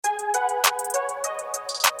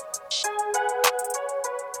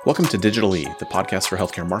Welcome to Digital E, the podcast for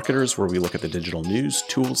healthcare marketers, where we look at the digital news,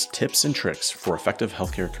 tools, tips, and tricks for effective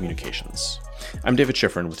healthcare communications. I'm David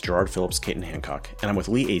Schifrin with Gerard Phillips, Caton Hancock, and I'm with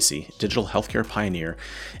Lee Acey, digital healthcare pioneer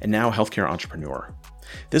and now healthcare entrepreneur.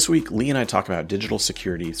 This week, Lee and I talk about digital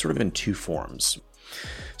security sort of in two forms.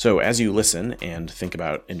 So as you listen and think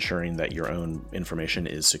about ensuring that your own information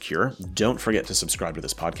is secure, don't forget to subscribe to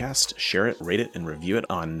this podcast, share it, rate it, and review it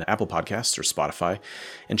on Apple Podcasts or Spotify,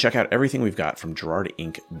 and check out everything we've got from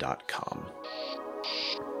GerardInc.com.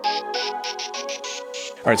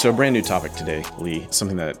 All right, so a brand new topic today, Lee,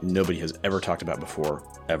 something that nobody has ever talked about before,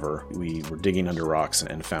 ever. We were digging under rocks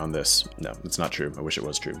and found this. No, it's not true. I wish it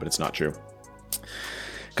was true, but it's not true.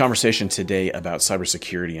 Conversation today about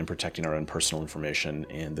cybersecurity and protecting our own personal information.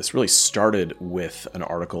 And this really started with an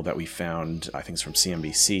article that we found, I think it's from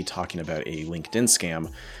CNBC, talking about a LinkedIn scam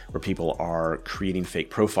where people are creating fake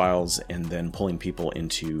profiles and then pulling people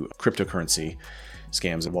into cryptocurrency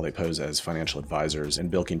scams while they pose as financial advisors and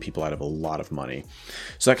bilking people out of a lot of money.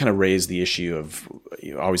 So that kind of raised the issue of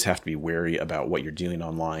you always have to be wary about what you're doing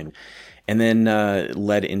online. And then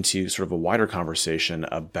led into sort of a wider conversation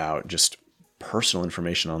about just personal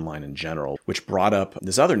information online in general, which brought up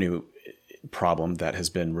this other new problem that has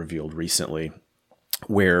been revealed recently,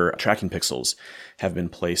 where tracking pixels have been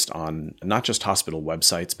placed on not just hospital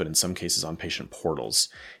websites, but in some cases on patient portals.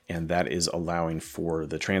 And that is allowing for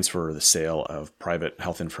the transfer or the sale of private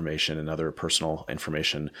health information and other personal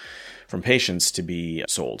information from patients to be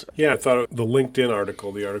sold. Yeah, I thought the LinkedIn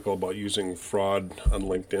article, the article about using fraud on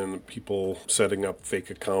LinkedIn, people setting up fake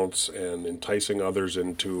accounts and enticing others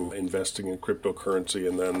into investing in cryptocurrency.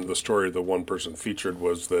 And then the story the one person featured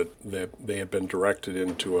was that they had been directed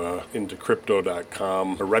into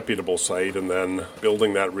crypto.com, a reputable site, and then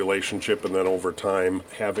building that relationship, and then over time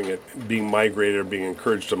having it being migrated or being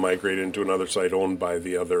encouraged to migrate into another site owned by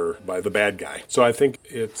the bad guy. So I think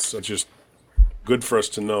it's just good for us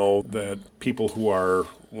to know that people who are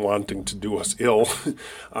wanting to do us ill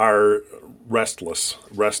are restless.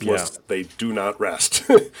 Yeah. They do not rest.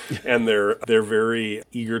 And they're very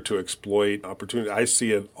eager to exploit opportunity. I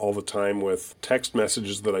see it all the time with text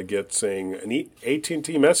messages that I get saying, an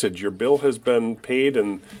AT&T message, your bill has been paid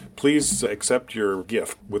and please accept your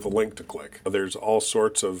gift, with a link to click. There's all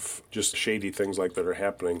sorts of just shady things like that are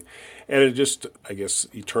happening. And it just, I guess,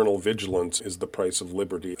 eternal vigilance is the price of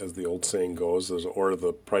liberty, as the old saying goes, or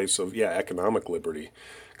the price of, economic liberty.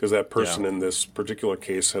 Because that person in this particular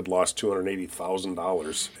case had lost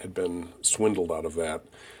 $280,000, had been swindled out of that.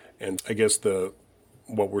 And I guess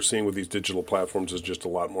what we're seeing with these digital platforms is just a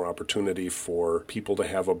lot more opportunity for people to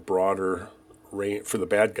have a broader range, for the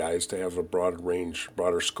bad guys to have a broader range,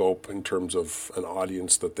 broader scope in terms of an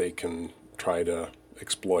audience that they can try to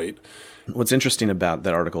exploit. What's interesting about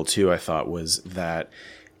that article, too, I thought, was that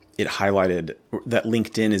it highlighted that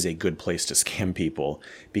LinkedIn is a good place to scam people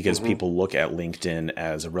because people look at LinkedIn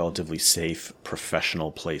as a relatively safe,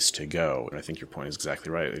 professional place to go. And I think your point is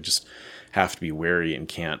exactly right. They just have to be wary and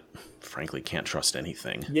can't trust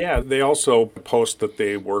anything. Yeah, they also post that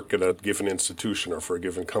they work at a given institution or for a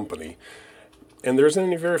given company. And there isn't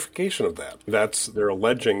any verification of that. They're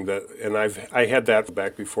alleging that, and I had that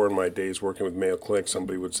back before in my days working with Mayo Clinic.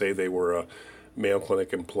 Somebody would say they were a Mayo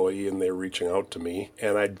Clinic employee and they were reaching out to me,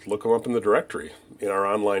 and I'd look them up in the directory, in our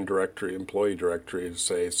online directory, employee directory, to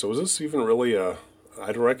say, so is this even really I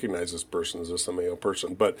don't recognize this person, is this a Mayo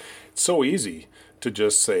person? But it's so easy to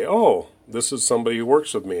just say, oh, this is somebody who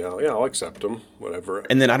works with me. I'll accept them, whatever.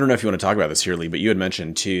 And then I don't know if you want to talk about this here, Lee, but you had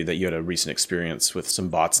mentioned too that you had a recent experience with some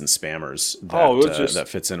bots and spammers that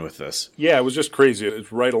fits in with this. Yeah, it was just crazy.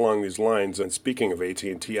 It's right along these lines. And speaking of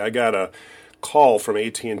AT&T, I got a call from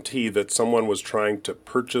AT&T that someone was trying to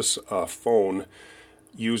purchase a phone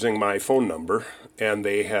using my phone number, and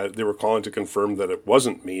they were calling to confirm that it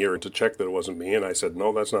wasn't me or to check that it wasn't me, and I said,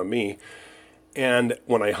 no, that's not me. And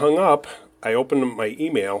when I hung up, I opened my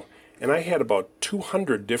email, and I had about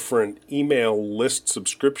 200 different email list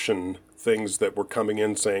subscription things that were coming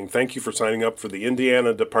in saying, thank you for signing up for the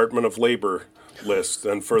Indiana Department of Labor list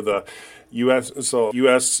and for the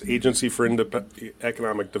U.S. Agency for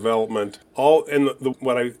Economic Development. So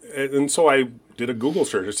I did a Google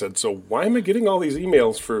search. I said, so why am I getting all these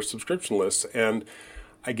emails for subscription lists? And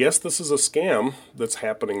I guess this is a scam that's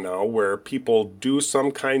happening now where people do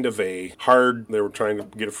some kind of they were trying to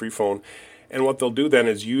get a free phone. And what they'll do then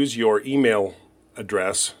is use your email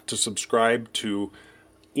address to subscribe to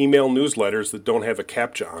email newsletters that don't have a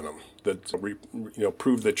CAPTCHA on them, that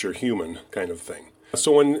prove that you're human kind of thing.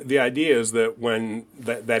 So when the idea is that when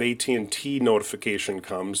that AT&T notification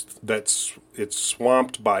comes, it's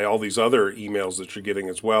swamped by all these other emails that you're getting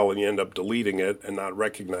as well, and you end up deleting it and not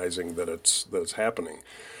recognizing that it's happening.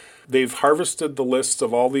 They've harvested the lists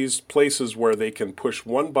of all these places where they can push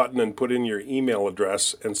one button and put in your email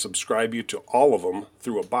address and subscribe you to all of them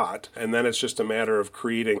through a bot. And then it's just a matter of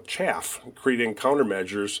creating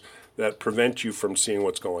countermeasures that prevent you from seeing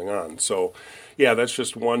what's going on. So, yeah, that's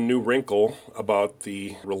just one new wrinkle about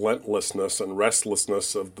the relentlessness and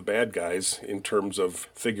restlessness of the bad guys in terms of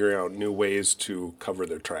figuring out new ways to cover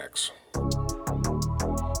their tracks.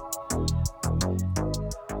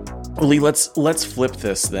 Lee, let's flip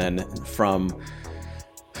this then from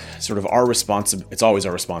sort of our responsibility. It's always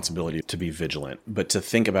our responsibility to be vigilant, but to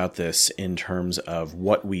think about this in terms of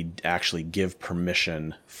what we actually give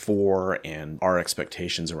permission for and our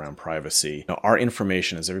expectations around privacy. Now, our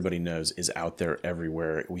information, as everybody knows, is out there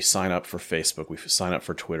everywhere. We sign up for Facebook, we sign up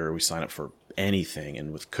for Twitter, we sign up for anything,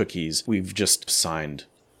 and with cookies, we've just signed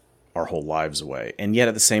our whole lives away. And yet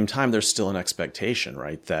at the same time, there's still an expectation,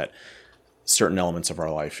 right, that certain elements of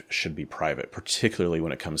our life should be private, particularly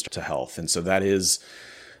when it comes to health. And so that is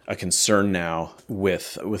a concern now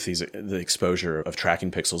with the exposure of tracking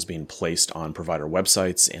pixels being placed on provider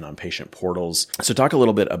websites and on patient portals. So talk a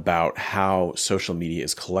little bit about how social media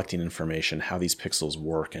is collecting information, how these pixels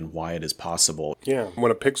work, and why it is possible. Yeah,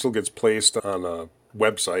 when a pixel gets placed on a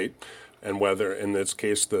website, and whether in this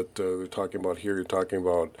case that we're talking about here, you're talking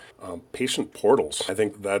about patient portals. I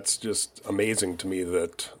think that's just amazing to me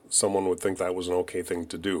that someone would think that was an okay thing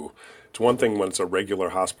to do. It's one thing when it's a regular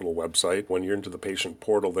hospital website. When you're into the patient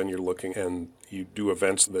portal, then you're looking and you do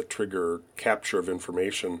events that trigger capture of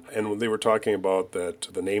information. And when they were talking about that,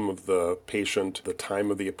 the name of the patient, the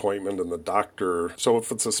time of the appointment, and the doctor. So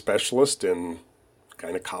if it's a specialist in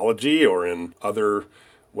gynecology or in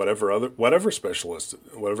whatever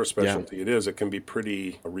specialty it is, it can be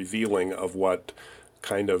pretty revealing of what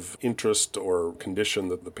kind of interest or condition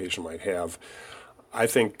that the patient might have. I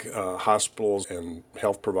think hospitals and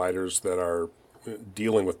health providers that are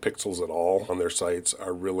dealing with pixels at all on their sites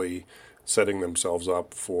are really setting themselves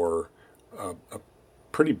up for a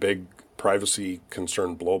pretty big privacy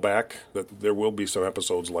concern blowback. That there will be some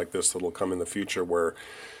episodes like this that will come in the future where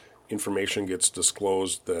information gets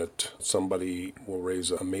disclosed that somebody will raise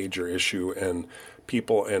a major issue, and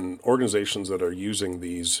people and organizations that are using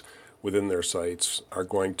these within their sites are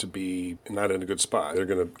going to be not in a good spot. They're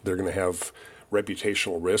going to have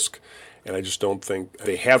reputational risk, and I just don't think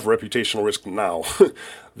they have reputational risk now.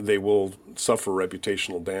 They will suffer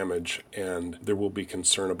reputational damage, and there will be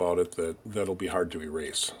concern about it that'll be hard to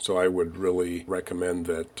erase. So I would really recommend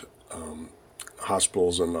that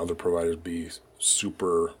hospitals and other providers be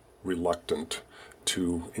super reluctant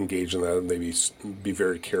to engage in that, and maybe be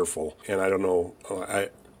very careful. And I don't know,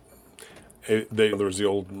 there was the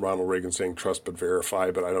old Ronald Reagan saying "trust but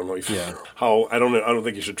verify," but I don't know I don't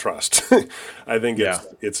think you should trust. I think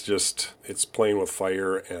it's playing with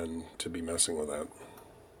fire, and to be messing with that.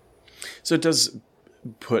 So it does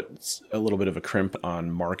put a little bit of a crimp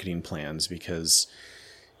on marketing plans, because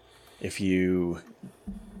if you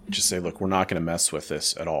just say, look, we're not going to mess with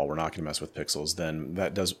this at all, we're not going to mess with pixels, then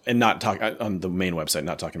that does, and not talk on the main website,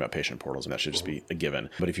 not talking about patient portals, and that should just be a given.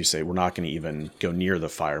 But if you say we're not going to even go near the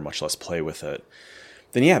fire, much less play with it,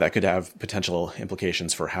 then yeah, that could have potential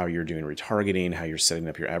implications for how you're doing retargeting, how you're setting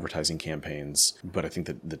up your advertising campaigns. But I think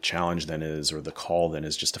that the challenge then is, or the call then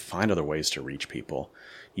is, just to find other ways to reach people,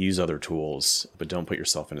 use other tools, but don't put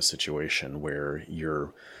yourself in a situation where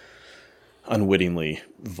you're unwittingly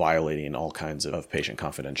violating all kinds of patient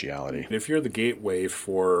confidentiality. If you're the gateway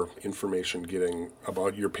for information getting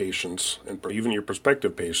about your patients, and even your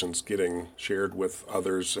prospective patients, getting shared with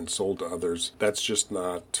others and sold to others, that's just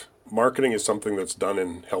not... Marketing is something that's done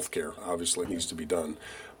in healthcare. Obviously, it needs to be done,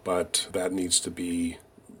 but that needs to be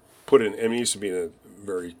put in. It needs to be in a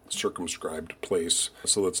very circumscribed place,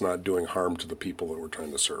 so it's not doing harm to the people that we're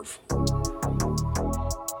trying to serve.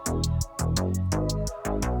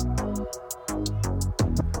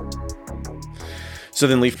 So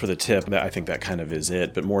then, Leaf, for the tip, I think that kind of is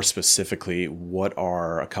it. But more specifically, what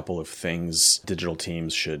are a couple of things digital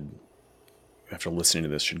teams should, after listening to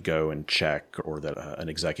this, should go and check, or that an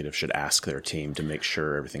executive should ask their team to make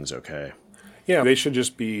sure everything's okay? Yeah, they should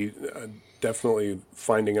just be definitely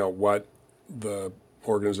finding out what the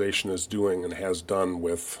organization is doing and has done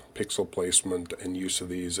with pixel placement and use of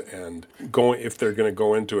these, and if they're going to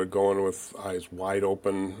go into it, going with eyes wide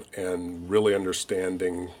open and really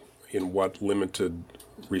understanding in what limited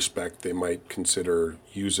respect they might consider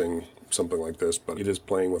using something like this. But it is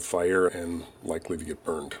playing with fire and likely to get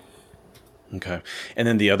burned. Okay. And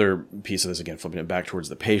then the other piece of this, again, flipping it back towards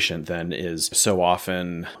the patient then, is so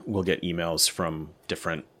often we'll get emails from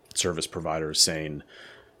different service providers saying,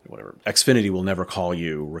 whatever, Xfinity will never call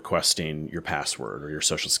you requesting your password or your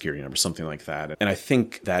social security number, something like that. And I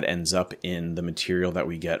think that ends up in the material that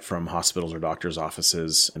we get from hospitals or doctors'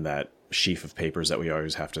 offices and that sheaf of papers that we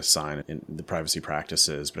always have to sign in the privacy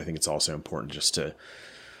practices. But I think it's also important just to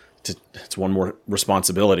it's one more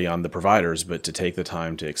responsibility on the providers, but to take the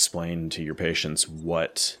time to explain to your patients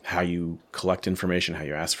how you collect information, how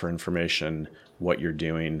you ask for information, what you're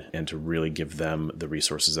doing, and to really give them the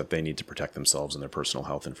resources that they need to protect themselves and their personal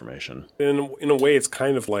health information. In a way, it's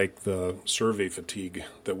kind of like the survey fatigue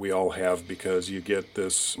that we all have, because you get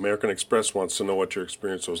this, American Express wants to know what your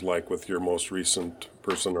experience was like with your most recent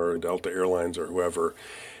person, or Delta Airlines or whoever.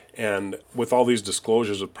 And with all these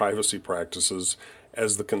disclosures of privacy practices,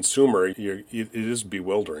 as the consumer, it is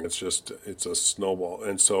bewildering. It's a snowball.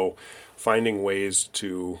 And so finding ways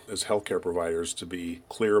to, as healthcare providers, to be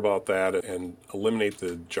clear about that and eliminate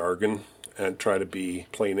the jargon and try to be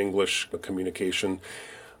plain English communication.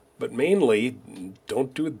 But mainly,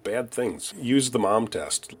 don't do bad things. Use the mom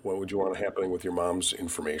test. What would you want happening with your mom's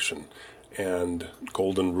information? And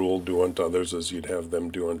golden rule, do unto others as you'd have them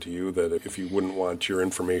do unto you. That if you wouldn't want your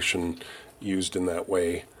information used in that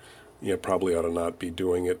way, you probably ought to not be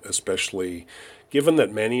doing it, especially given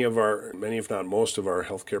that many if not most of our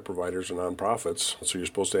healthcare providers are nonprofits. So you're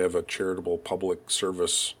supposed to have a charitable public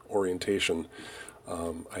service orientation.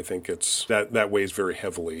 I think it's that weighs very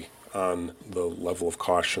heavily on the level of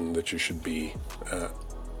caution that you should be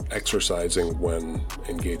exercising when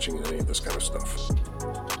engaging in any of this kind of stuff.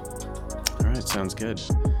 All right, sounds good.